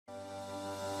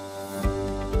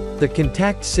The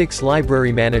Kontakt 6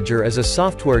 Library Manager is a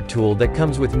software tool that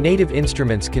comes with Native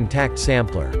Instruments Kontakt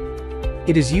sampler.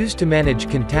 It is used to manage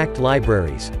Kontakt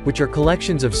libraries, which are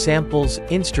collections of samples,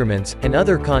 instruments, and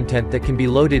other content that can be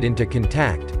loaded into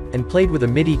Kontakt, and played with a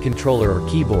MIDI controller or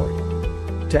keyboard.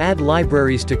 To add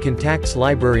libraries to Kontakt's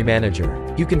Library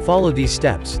Manager, you can follow these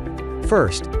steps.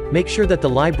 First, make sure that the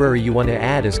library you want to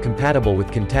add is compatible with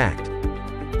Kontakt.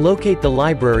 Locate the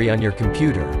library on your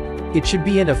computer. It should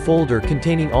be in a folder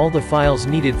containing all the files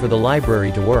needed for the library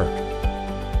to work.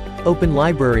 Open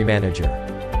Library Manager.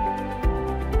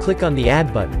 Click on the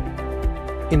Add button.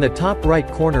 In the top right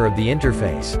corner of the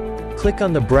interface, click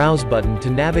on the Browse button to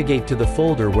navigate to the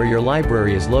folder where your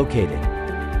library is located.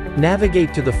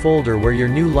 Navigate to the folder where your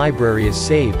new library is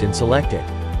saved and select it.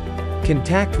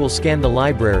 Kontakt will scan the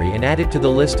library and add it to the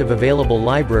list of available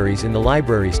libraries in the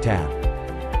Libraries tab.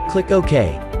 Click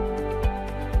OK.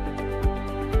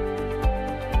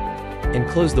 And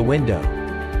close the window.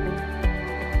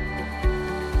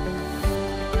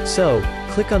 So,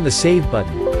 click on the Save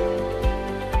button.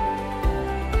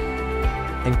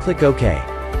 And click OK.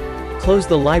 Close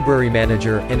the Library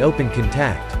Manager and open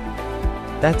Kontakt.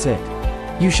 That's it.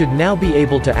 You should now be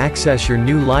able to access your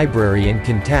new library in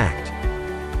Kontakt.